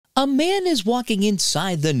A man is walking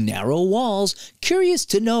inside the narrow walls, curious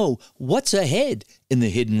to know what's ahead in the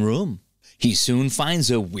hidden room. He soon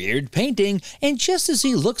finds a weird painting, and just as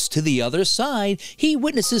he looks to the other side, he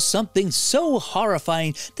witnesses something so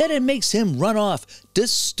horrifying that it makes him run off,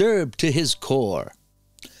 disturbed to his core.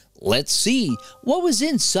 Let's see what was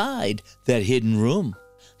inside that hidden room.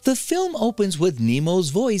 The film opens with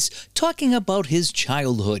Nemo's voice talking about his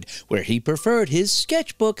childhood, where he preferred his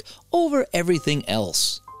sketchbook over everything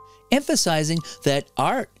else, emphasizing that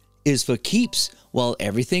art is for keeps while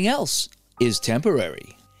everything else is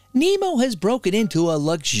temporary. Nemo has broken into a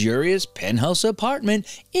luxurious penthouse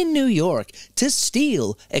apartment in New York to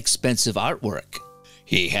steal expensive artwork.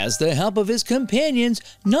 He has the help of his companions,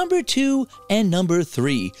 number 2 and number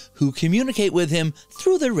 3, who communicate with him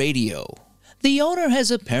through the radio. The owner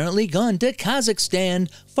has apparently gone to Kazakhstan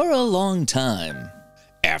for a long time.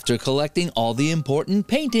 After collecting all the important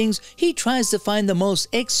paintings, he tries to find the most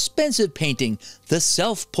expensive painting, the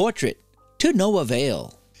self-portrait, to no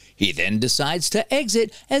avail. He then decides to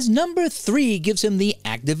exit as number 3 gives him the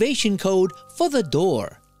activation code for the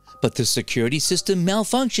door. But the security system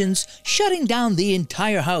malfunctions, shutting down the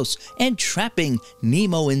entire house and trapping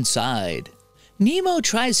Nemo inside. Nemo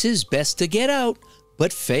tries his best to get out,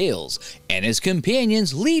 but fails, and his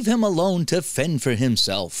companions leave him alone to fend for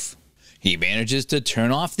himself. He manages to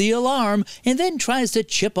turn off the alarm and then tries to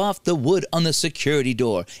chip off the wood on the security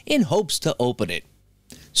door in hopes to open it.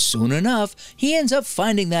 Soon enough, he ends up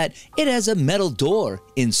finding that it has a metal door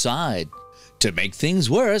inside. To make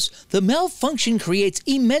things worse, the malfunction creates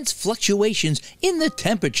immense fluctuations in the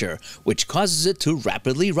temperature, which causes it to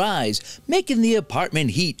rapidly rise, making the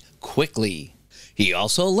apartment heat quickly. He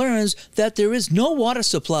also learns that there is no water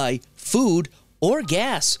supply, food, or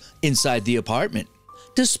gas inside the apartment.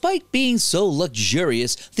 Despite being so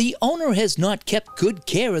luxurious, the owner has not kept good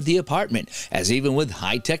care of the apartment, as even with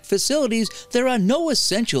high-tech facilities, there are no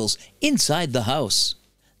essentials inside the house.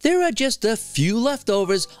 There are just a few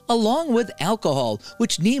leftovers along with alcohol,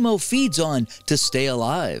 which Nemo feeds on to stay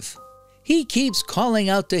alive. He keeps calling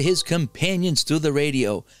out to his companions through the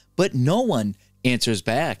radio, but no one answers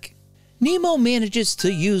back. Nemo manages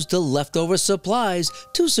to use the leftover supplies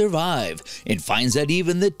to survive and finds that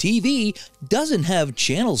even the TV doesn't have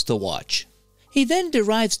channels to watch. He then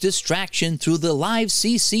derives distraction through the live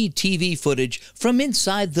CCTV footage from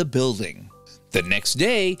inside the building. The next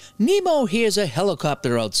day, Nemo hears a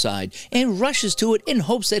helicopter outside and rushes to it in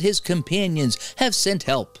hopes that his companions have sent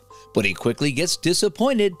help, but he quickly gets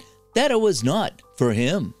disappointed that it was not for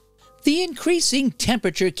him. The increasing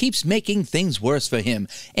temperature keeps making things worse for him,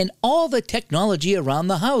 and all the technology around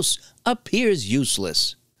the house appears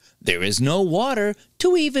useless. There is no water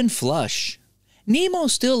to even flush. Nemo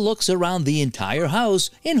still looks around the entire house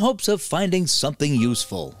in hopes of finding something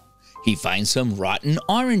useful. He finds some rotten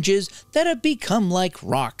oranges that have become like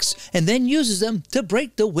rocks, and then uses them to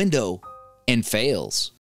break the window, and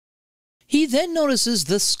fails. He then notices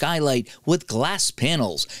the skylight with glass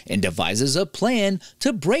panels and devises a plan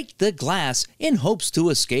to break the glass in hopes to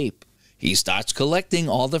escape. He starts collecting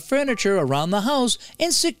all the furniture around the house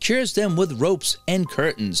and secures them with ropes and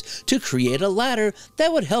curtains to create a ladder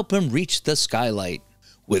that would help him reach the skylight.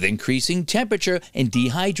 With increasing temperature and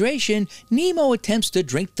dehydration, Nemo attempts to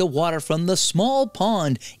drink the water from the small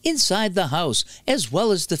pond inside the house as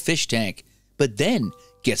well as the fish tank, but then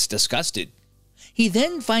gets disgusted. He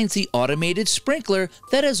then finds the automated sprinkler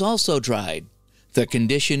that has also dried. The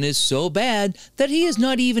condition is so bad that he is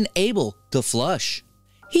not even able to flush.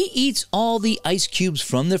 He eats all the ice cubes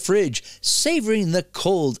from the fridge, savoring the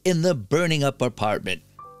cold in the burning up apartment.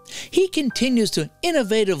 He continues to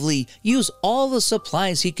innovatively use all the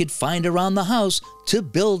supplies he could find around the house to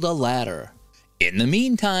build a ladder. In the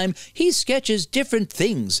meantime, he sketches different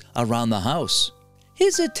things around the house.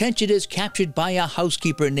 His attention is captured by a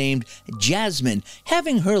housekeeper named Jasmine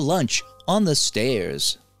having her lunch on the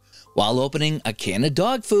stairs. While opening a can of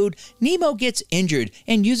dog food, Nemo gets injured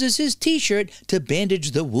and uses his t-shirt to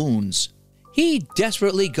bandage the wounds. He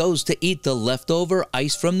desperately goes to eat the leftover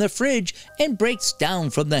ice from the fridge and breaks down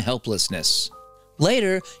from the helplessness.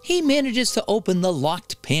 Later, he manages to open the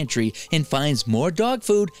locked pantry and finds more dog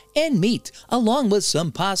food and meat, along with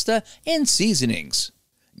some pasta and seasonings.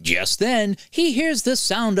 Just then, he hears the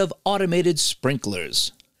sound of automated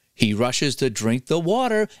sprinklers. He rushes to drink the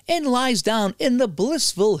water and lies down in the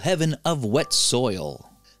blissful heaven of wet soil.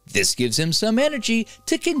 This gives him some energy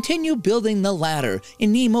to continue building the ladder,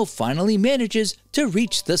 and Nemo finally manages to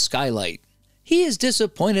reach the skylight. He is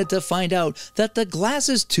disappointed to find out that the glass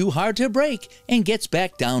is too hard to break and gets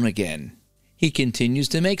back down again. He continues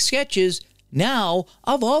to make sketches, now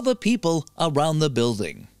of all the people around the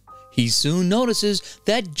building. He soon notices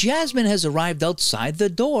that Jasmine has arrived outside the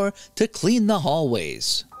door to clean the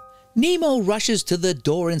hallways. Nemo rushes to the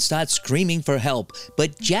door and starts screaming for help,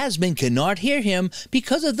 but Jasmine cannot hear him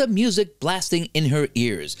because of the music blasting in her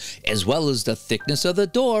ears, as well as the thickness of the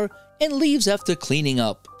door, and leaves after cleaning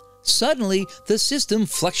up. Suddenly, the system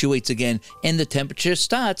fluctuates again and the temperature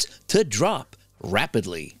starts to drop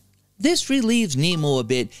rapidly. This relieves Nemo a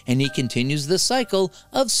bit and he continues the cycle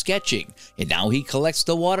of sketching, and now he collects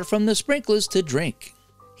the water from the sprinklers to drink.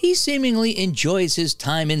 He seemingly enjoys his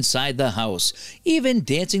time inside the house, even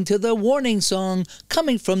dancing to the warning song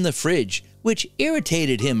coming from the fridge, which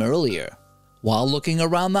irritated him earlier. While looking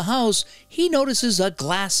around the house, he notices a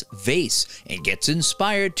glass vase and gets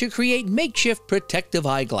inspired to create makeshift protective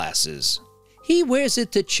eyeglasses. He wears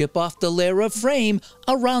it to chip off the layer of frame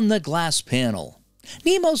around the glass panel.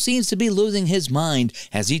 Nemo seems to be losing his mind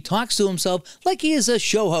as he talks to himself like he is a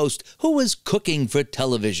show host who is cooking for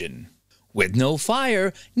television. With no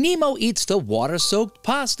fire, Nemo eats the water-soaked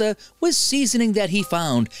pasta with seasoning that he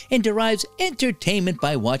found and derives entertainment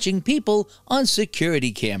by watching people on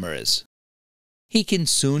security cameras. He can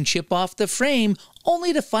soon chip off the frame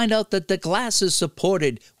only to find out that the glass is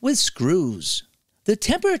supported with screws. The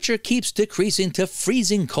temperature keeps decreasing to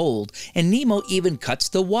freezing cold, and Nemo even cuts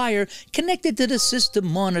the wire connected to the system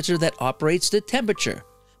monitor that operates the temperature,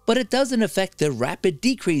 but it doesn't affect the rapid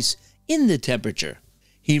decrease in the temperature.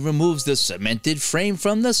 He removes the cemented frame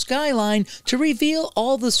from the skyline to reveal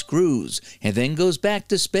all the screws, and then goes back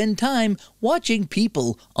to spend time watching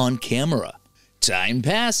people on camera. Time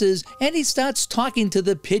passes, and he starts talking to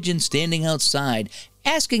the pigeon standing outside,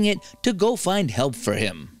 asking it to go find help for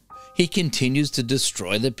him. He continues to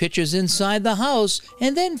destroy the pictures inside the house,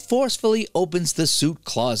 and then forcefully opens the suit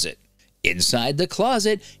closet. Inside the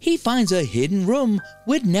closet, he finds a hidden room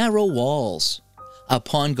with narrow walls.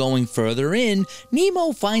 Upon going further in,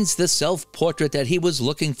 Nemo finds the self-portrait that he was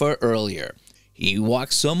looking for earlier. He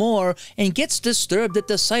walks some more and gets disturbed at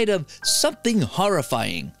the sight of something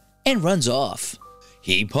horrifying and runs off.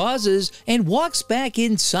 He pauses and walks back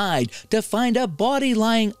inside to find a body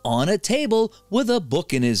lying on a table with a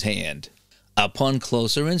book in his hand. Upon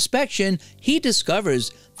closer inspection, he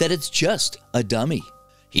discovers that it's just a dummy.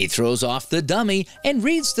 He throws off the dummy and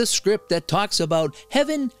reads the script that talks about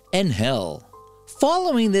heaven and hell.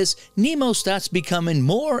 Following this, Nemo starts becoming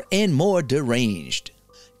more and more deranged.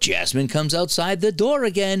 Jasmine comes outside the door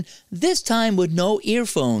again, this time with no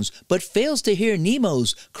earphones, but fails to hear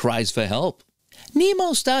Nemo's cries for help.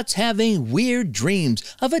 Nemo starts having weird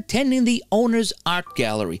dreams of attending the owner's art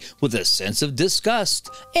gallery with a sense of disgust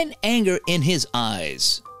and anger in his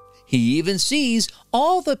eyes. He even sees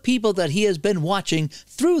all the people that he has been watching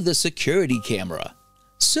through the security camera.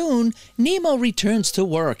 Soon, Nemo returns to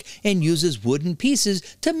work and uses wooden pieces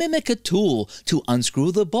to mimic a tool to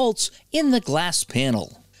unscrew the bolts in the glass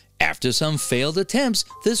panel. After some failed attempts,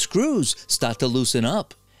 the screws start to loosen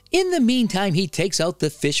up. In the meantime, he takes out the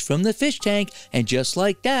fish from the fish tank, and just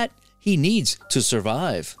like that, he needs to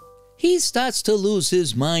survive. He starts to lose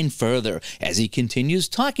his mind further as he continues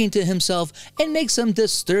talking to himself and makes some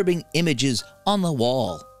disturbing images on the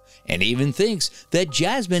wall, and even thinks that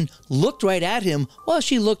Jasmine looked right at him while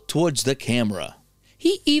she looked towards the camera.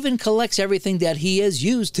 He even collects everything that he has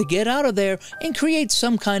used to get out of there and creates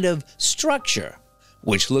some kind of structure,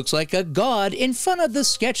 which looks like a god in front of the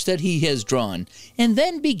sketch that he has drawn, and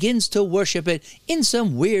then begins to worship it in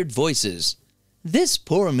some weird voices. This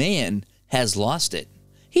poor man has lost it.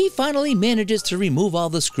 He finally manages to remove all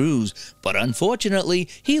the screws, but unfortunately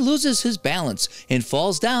he loses his balance and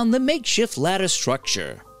falls down the makeshift ladder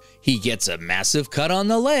structure. He gets a massive cut on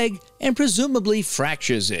the leg and presumably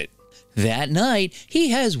fractures it. That night, he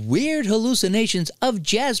has weird hallucinations of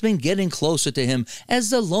Jasmine getting closer to him as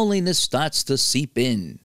the loneliness starts to seep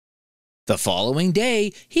in. The following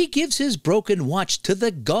day, he gives his broken watch to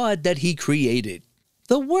the god that he created.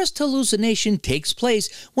 The worst hallucination takes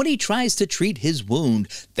place when he tries to treat his wound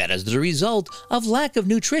that is the result of lack of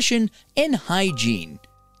nutrition and hygiene,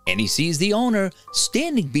 and he sees the owner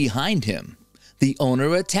standing behind him. The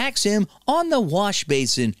owner attacks him on the wash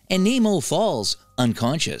basin and Nemo falls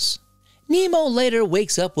unconscious. Nemo later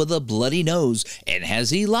wakes up with a bloody nose, and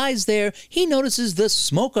as he lies there, he notices the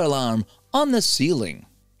smoke alarm on the ceiling.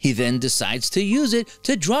 He then decides to use it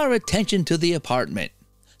to draw attention to the apartment.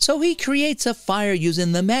 So he creates a fire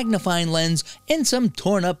using the magnifying lens and some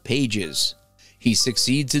torn up pages. He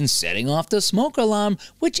succeeds in setting off the smoke alarm,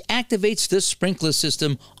 which activates the sprinkler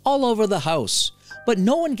system all over the house. But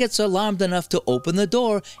no one gets alarmed enough to open the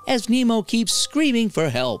door as Nemo keeps screaming for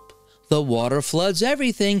help. The water floods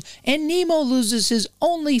everything, and Nemo loses his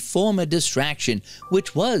only form of distraction,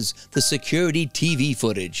 which was the security TV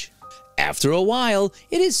footage. After a while,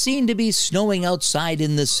 it is seen to be snowing outside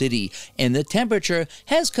in the city, and the temperature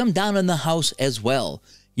has come down in the house as well.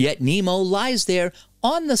 Yet Nemo lies there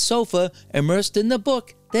on the sofa, immersed in the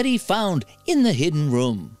book that he found in the hidden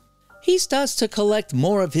room. He starts to collect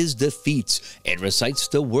more of his defeats and recites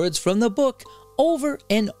the words from the book over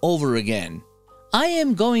and over again. I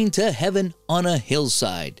am going to heaven on a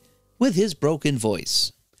hillside, with his broken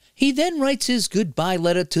voice. He then writes his goodbye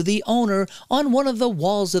letter to the owner on one of the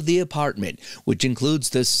walls of the apartment, which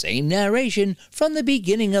includes the same narration from the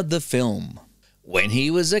beginning of the film. When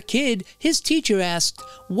he was a kid, his teacher asked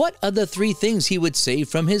what are the 3 things he would save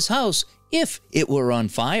from his house if it were on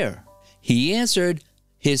fire. He answered,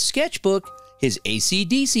 his sketchbook, his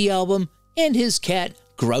AC/DC album, and his cat,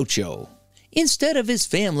 Groucho, instead of his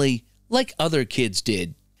family like other kids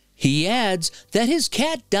did. He adds that his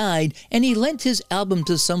cat died and he lent his album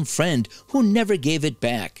to some friend who never gave it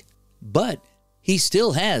back. But he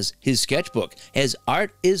still has his sketchbook, as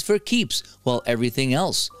art is for keeps while everything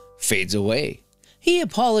else fades away. He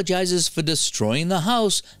apologizes for destroying the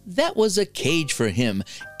house that was a cage for him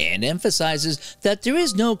and emphasizes that there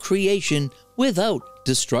is no creation without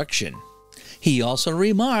destruction. He also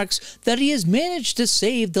remarks that he has managed to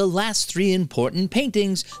save the last 3 important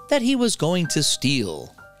paintings that he was going to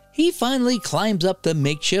steal. He finally climbs up the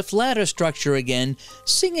makeshift ladder structure again,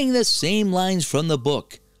 singing the same lines from the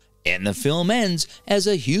book, and the film ends as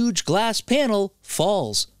a huge glass panel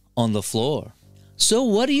falls on the floor. So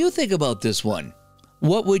what do you think about this one?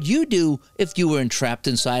 What would you do if you were entrapped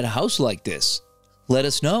inside a house like this? Let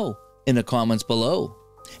us know in the comments below.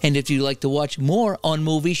 And if you'd like to watch more on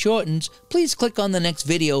Movie Shortens, please click on the next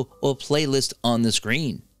video or playlist on the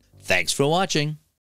screen. Thanks for watching.